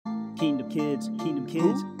Kingdom Kidz, Kingdom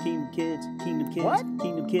Kidz, Who? Kingdom Kidz, Kingdom Kidz, What?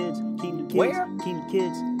 Kingdom Kidz, Kingdom Kidz, Where? Kingdom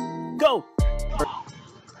Kidz. Go!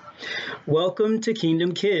 Welcome to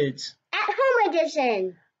Kingdom Kidz. At Home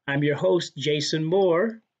Edition. I'm your host, Jason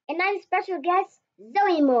Moore. And I'm special guest,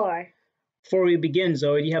 Zoe Moore. Before we begin,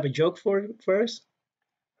 Zoe, do you have a joke for us?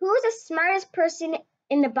 Who's the smartest person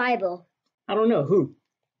in the Bible? I don't know. Who?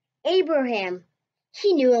 Abraham.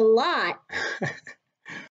 He knew a lot. All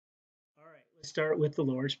right, let's start with the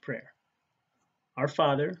Lord's Prayer. Our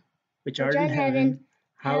Father, which art in heaven,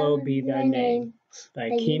 hallowed be thy name. Thy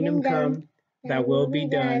kingdom come, thy will be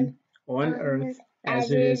done, on earth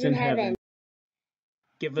as it is in heaven.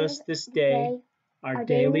 Give us this day our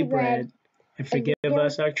daily bread, and forgive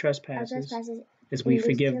us our trespasses, as we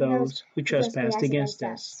forgive those who trespass against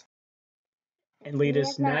us. And lead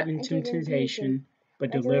us not into temptation,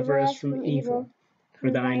 but deliver us from evil.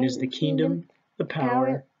 For thine is the kingdom, the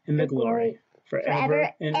power, and the glory,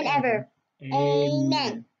 forever and ever.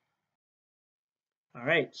 Amen. All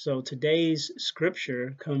right, so today's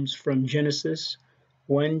scripture comes from Genesis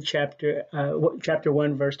 1, chapter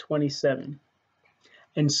 1, verse 27.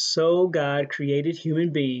 And so God created human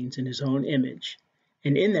beings in his own image,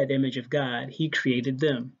 and in that image of God, he created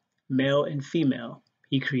them, male and female,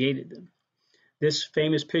 he created them. This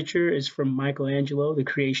famous picture is from Michelangelo, The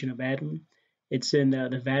Creation of Adam. It's in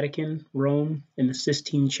the Vatican, Rome, in the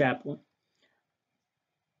Sistine Chapel.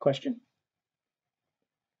 Question?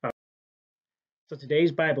 So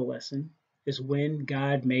today's Bible lesson is when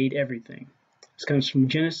God made everything. This comes from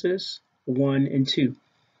Genesis 1 and 2.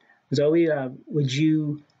 Zoe, I'll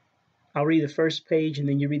read the first page and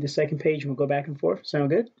then you read the second page and we'll go back and forth. Sound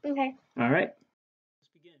good? Okay. All right. Let's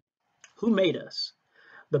begin. Who made us?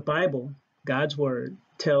 The Bible, God's Word,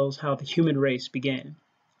 tells how the human race began.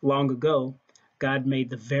 Long ago, God made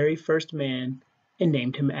the very first man and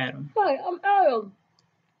named him Adam. Hi, I'm Adam.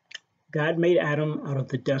 God made Adam out of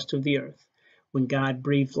the dust of the earth. When God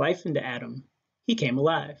breathed life into Adam, he came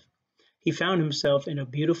alive. He found himself in a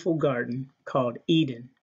beautiful garden called Eden.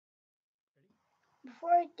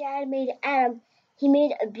 Before Dad made Adam, he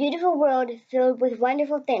made a beautiful world filled with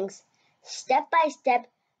wonderful things. Step by step,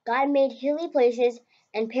 God made hilly places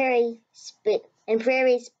and prairie spaces,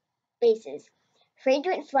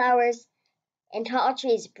 fragrant flowers and tall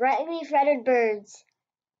trees, brightly feathered birds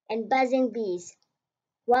and buzzing bees,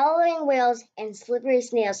 wallowing whales and slippery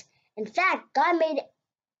snails. In fact, God made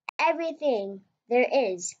everything there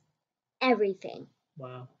is. Everything.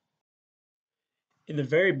 Wow. In the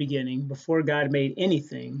very beginning, before God made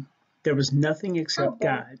anything, there was nothing except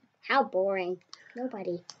God. How boring.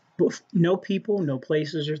 Nobody. No people, no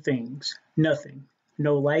places or things. Nothing.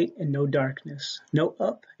 No light and no darkness. No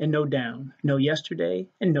up and no down. No yesterday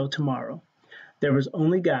and no tomorrow. There was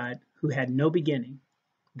only God who had no beginning.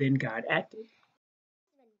 Then God acted.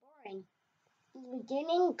 Boring. In the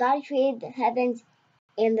beginning, God created the heavens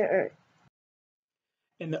and the earth.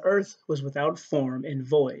 And the earth was without form and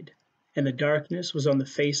void, and the darkness was on the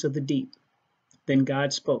face of the deep. Then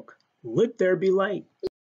God spoke, "Let there be light."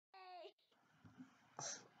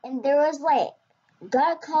 And there was light.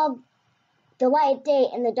 God called the light day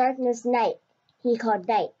and the darkness night. He called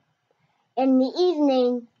night. And the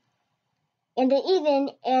evening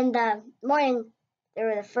and the morning, they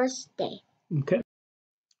were the first day. Okay.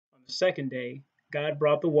 On the second day, God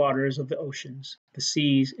brought the waters of the oceans, the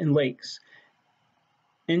seas, and lakes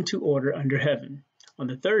into order under heaven. On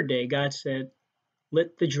the third day, God said,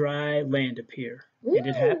 "Let the dry land appear." And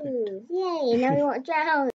it happened. Yay, now we won't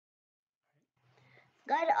drown.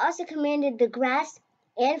 God also commanded the grass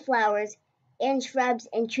and flowers and shrubs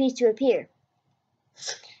and trees to appear.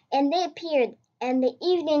 And they appeared, and the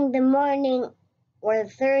evening, the morning, or the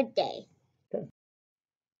third day. Okay.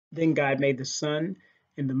 Then God made the sun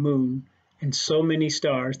and the moon and so many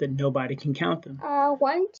stars that nobody can count them.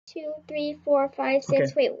 1, 2, 3, 4, 5,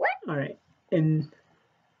 6. Okay. Wait, what? All right. And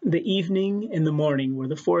the evening and the morning were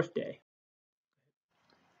the fourth day.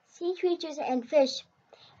 Sea creatures and fish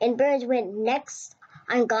and birds went next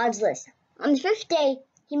on God's list. On the fifth day,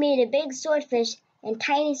 he made a big swordfish and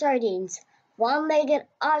tiny sardines, long-legged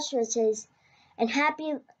ostriches, and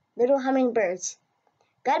happy little hummingbirds.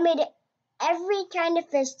 God made every kind of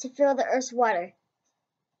fish to fill the earth's water,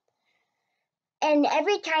 and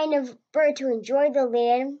every kind of bird to enjoy the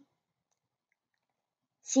land,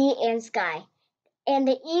 sea, and sky. And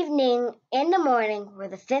the evening and the morning were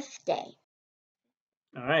the fifth day.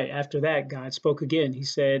 All right. After that, God spoke again. He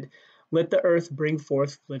said, "Let the earth bring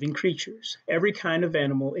forth living creatures." Every kind of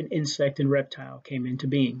animal and insect and reptile came into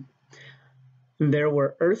being. And there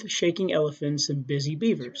were earth-shaking elephants and busy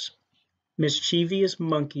beavers, mischievous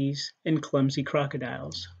monkeys and clumsy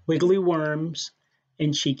crocodiles, wiggly worms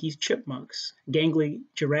and cheeky chipmunks, gangly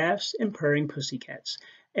giraffes, and purring pussycats.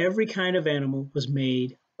 Every kind of animal was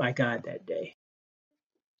made by God that day.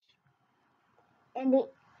 And the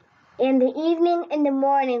evening and the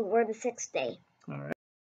morning were the sixth day. All right.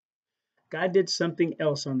 God did something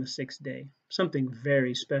else on the sixth day, something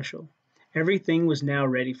very special. Everything was now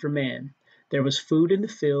ready for man. There was food in the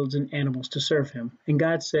fields and animals to serve him. And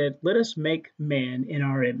God said, "Let us make man in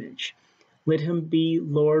our image. Let him be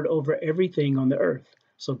Lord over everything on the earth."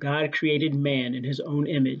 So God created man in his own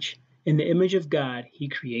image. In the image of God, he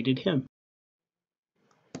created him.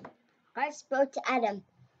 God spoke to Adam,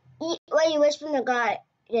 "Eat what you wish from the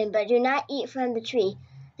garden, but do not eat from the tree,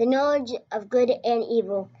 the knowledge of good and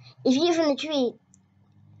evil. If you eat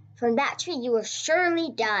from that tree, you will surely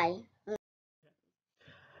die."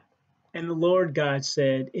 And the Lord God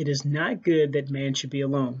said, "It is not good that man should be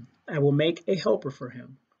alone. I will make a helper for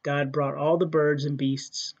him." God brought all the birds and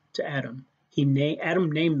beasts to Adam.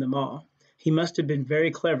 Adam named them all. He must have been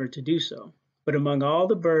very clever to do so. But among all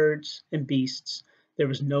the birds and beasts, there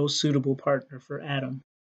was no suitable partner for Adam.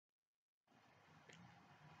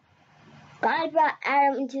 God brought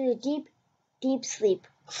Adam into a deep, deep sleep.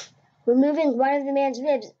 Removing one of the man's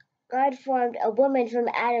ribs, God formed a woman from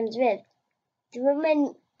Adam's rib. The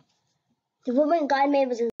woman God made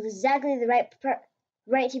was exactly the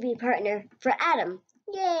right to be partner for Adam.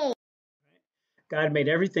 Yay! God made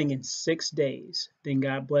everything in 6 days. Then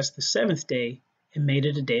God blessed the seventh day and made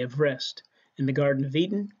it a day of rest. In the Garden of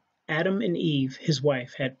Eden, Adam and Eve, his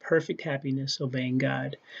wife, had perfect happiness obeying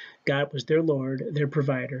God. God was their Lord, their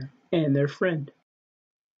provider, and their friend.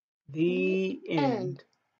 The end.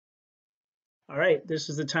 All right, this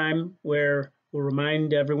is the time where we'll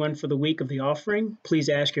remind everyone for the week of the offering. Please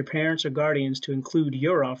ask your parents or guardians to include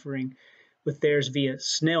your offering with theirs via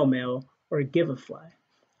snail mail or Giveafly.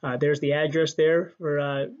 There's the address there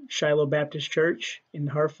for Shiloh Baptist Church in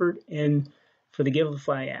Hartford and for the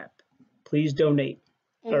Giveafly app. Please donate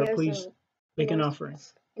or please make an offering.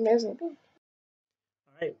 And there's a All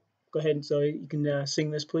right, go ahead and so you can sing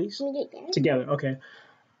this, please. Together, okay.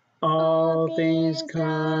 All things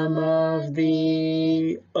come of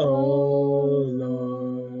thee, O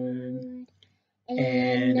Lord,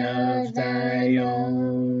 and of thy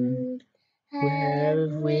own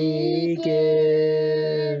have we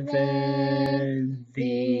given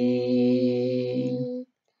thee.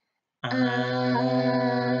 Amen.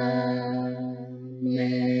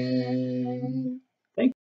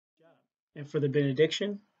 Thank you. And for the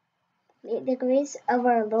benediction. May the grace of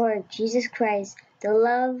our Lord Jesus Christ, the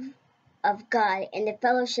love of God, and the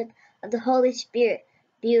fellowship of the Holy Spirit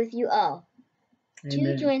be with you all.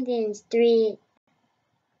 Amen. 2 Corinthians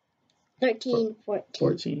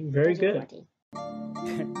 3:13-14. Very good. 14.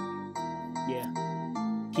 Yeah.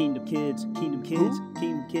 Kingdom Kids, Kingdom Kids, Who?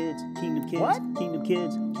 Kingdom Kids, Kingdom Kids, What? Kingdom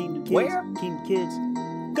Kids, Kingdom Kids, Where? Kingdom Kids.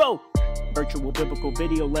 Go! Virtual biblical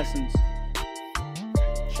video lessons.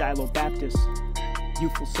 Shiloh Baptist.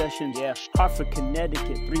 Youthful sessions. Yeah. Hartford,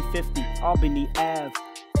 Connecticut, 350 Albany Ave.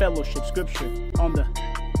 Fellowship scripture on the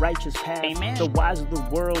righteous path. Amen. The wise of the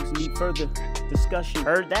world need further discussion.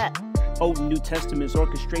 Heard that. Old and New Testaments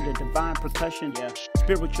orchestrated divine percussion. Yeah.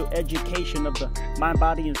 Spiritual education of the mind,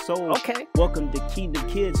 body, and soul. Okay. Welcome to Kingdom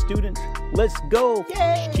Kids, students. Let's go.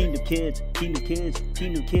 Yay. Kingdom Kids, Kingdom Kids,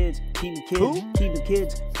 Kingdom Kids, Kingdom Kids, Who? Kingdom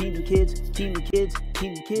Kids, Kingdom Kids, Kingdom Kids,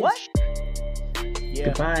 Kingdom Kids. What? Yeah.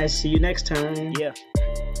 Goodbye. See you next time. Yeah.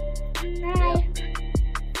 Bye.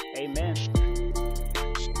 Amen.